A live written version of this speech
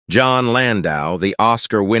Jon Landau, the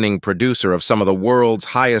Oscar-winning producer of some of the world's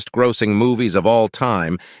highest-grossing movies of all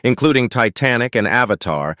time, including Titanic and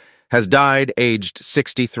Avatar, has died aged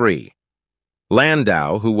 63.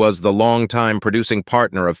 Landau, who was the longtime producing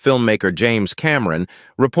partner of filmmaker James Cameron,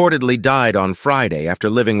 reportedly died on Friday after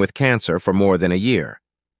living with cancer for more than a year.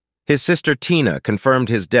 His sister Tina confirmed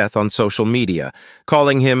his death on social media,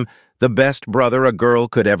 calling him the best brother a girl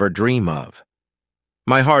could ever dream of.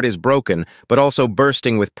 My heart is broken, but also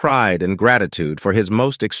bursting with pride and gratitude for his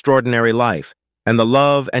most extraordinary life and the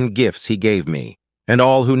love and gifts he gave me, and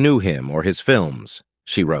all who knew him or his films,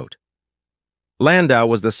 she wrote. Landau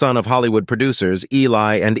was the son of Hollywood producers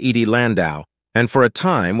Eli and Edie Landau, and for a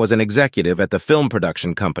time was an executive at the film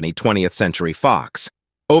production company 20th Century Fox,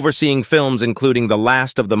 overseeing films including The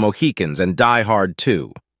Last of the Mohicans and Die Hard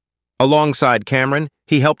 2. Alongside Cameron,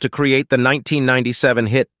 he helped to create the 1997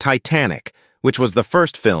 hit Titanic, which was the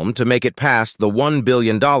first film to make it past the $1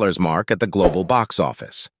 billion mark at the global box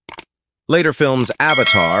office. Later films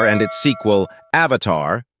Avatar and its sequel,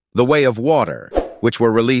 Avatar: The Way of Water, which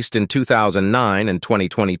were released in 2009 and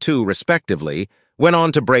 2022 respectively, went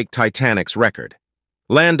on to break Titanic's record.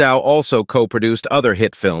 Landau also co-produced other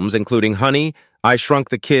hit films including Honey, I Shrunk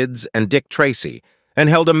the Kids, and Dick Tracy, and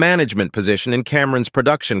held a management position in Cameron's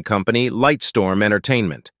production company, Lightstorm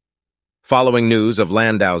Entertainment. Following news of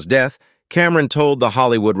Landau's death, Cameron told The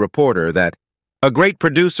Hollywood Reporter that, "A great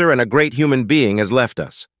producer and a great human being has left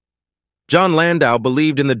us." Jon Landau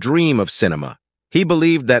believed in the dream of cinema. He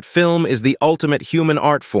believed that film is the ultimate human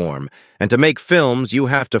art form, and to make films you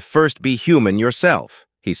have to first be human yourself,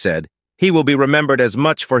 he said. He will be remembered as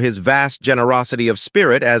much for his vast generosity of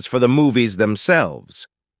spirit as for the movies themselves.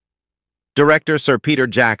 Director Sir Peter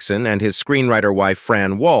Jackson and his screenwriter wife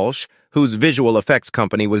Fran Walsh, whose visual effects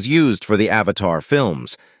company was used for the Avatar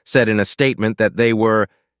films, said in a statement that they were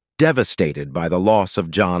devastated by the loss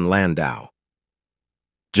of Jon Landau.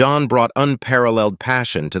 Jon brought unparalleled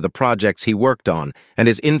passion to the projects he worked on, and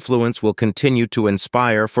his influence will continue to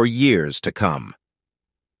inspire for years to come.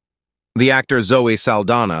 The actor Zoe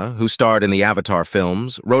Saldana, who starred in the Avatar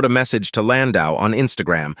films, wrote a message to Landau on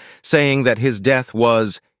Instagram, saying that his death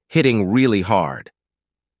was hitting really hard.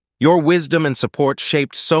 Your wisdom and support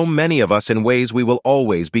shaped so many of us in ways we will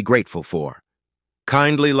always be grateful for.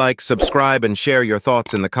 Kindly like, subscribe, and share your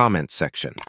thoughts in the comments section.